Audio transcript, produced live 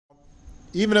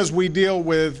even as we deal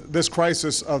with this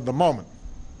crisis of the moment,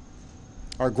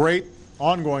 our great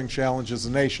ongoing challenge as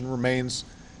a nation remains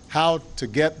how to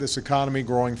get this economy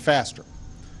growing faster.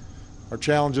 Our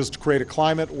challenge is to create a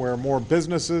climate where more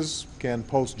businesses can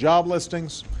post job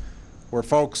listings, where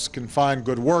folks can find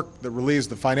good work that relieves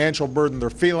the financial burden they're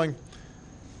feeling,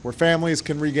 where families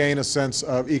can regain a sense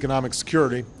of economic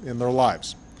security in their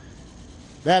lives.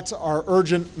 That's our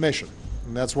urgent mission,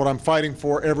 and that's what I'm fighting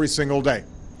for every single day.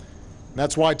 And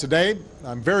that's why today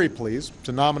I'm very pleased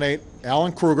to nominate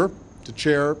Alan Krueger to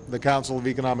chair the Council of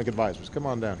Economic Advisors. Come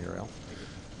on down here,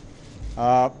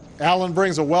 Al. Alan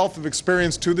brings a wealth of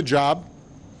experience to the job.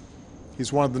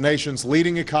 He's one of the nation's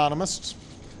leading economists.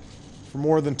 For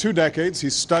more than 2 decades,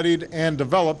 he's studied and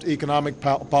developed economic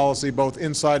policy both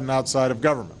inside and outside of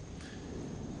government.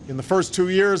 In the first 2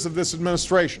 years of this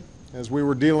administration, as we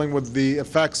were dealing with the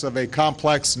effects of a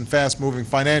complex and fast-moving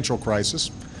financial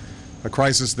crisis, a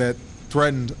crisis that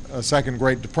threatened a second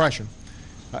Great Depression,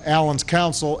 Alan's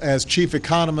counsel as chief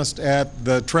economist at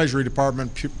the Treasury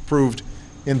Department proved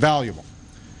invaluable.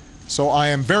 So I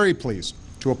am very pleased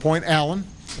to appoint Alan,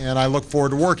 and I look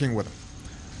forward to working with him.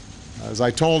 As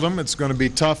I told him, it's going to be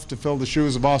tough to fill the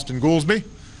shoes of Austan Goolsbee,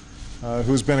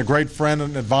 who's been a great friend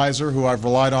and advisor who I've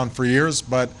relied on for years,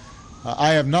 but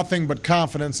I have nothing but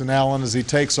confidence in Alan as he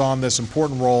takes on this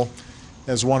important role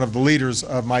as one of the leaders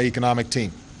of my economic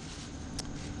team.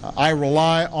 I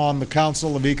rely on the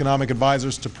Council of Economic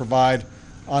Advisors to provide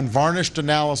unvarnished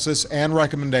analysis and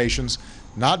recommendations,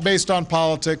 not based on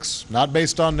politics, not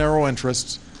based on narrow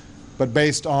interests, but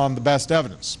based on the best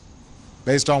evidence,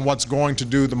 based on what's going to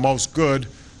do the most good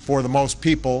for the most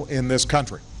people in this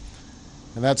country.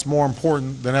 And that's more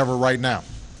important than ever right now.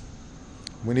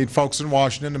 We need folks in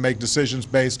Washington to make decisions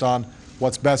based on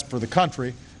what's best for the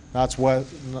country, not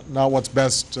what's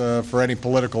best for any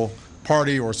political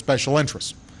party or special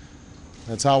interest.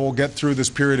 That's how we'll get through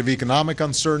this period of economic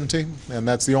uncertainty, and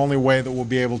that's the only way that we'll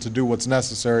be able to do what's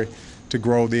necessary to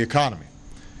grow the economy.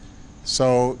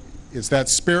 So it's that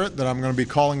spirit that I'm going to be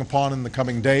calling upon in the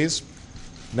coming days.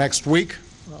 Next week,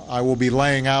 I will be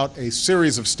laying out a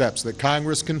series of steps that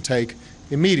Congress can take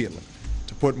immediately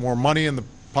to put more money in the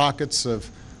pockets of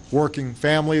working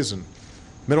families and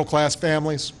middle-class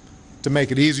families, to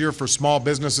make it easier for small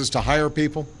businesses to hire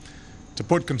people, to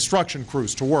put construction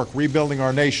crews to work rebuilding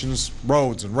our nation's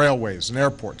roads and railways and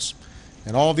airports,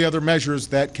 and all the other measures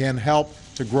that can help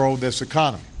to grow this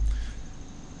economy.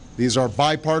 These are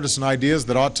bipartisan ideas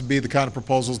that ought to be the kind of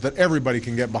proposals that everybody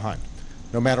can get behind,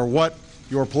 no matter what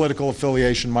your political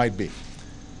affiliation might be.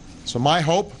 So my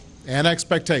hope and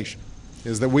expectation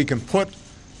is that we can put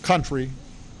country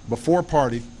before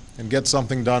party and get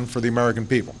something done for the American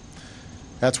people.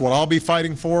 That's what I'll be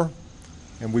fighting for,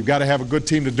 and we've got to have a good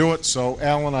team to do it. So,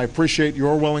 Alan, I appreciate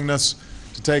your willingness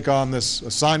to take on this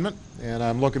assignment, and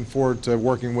I'm looking forward to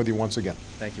working with you once again.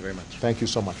 Thank you very much. Thank you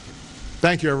so much.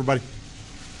 Thank you, everybody.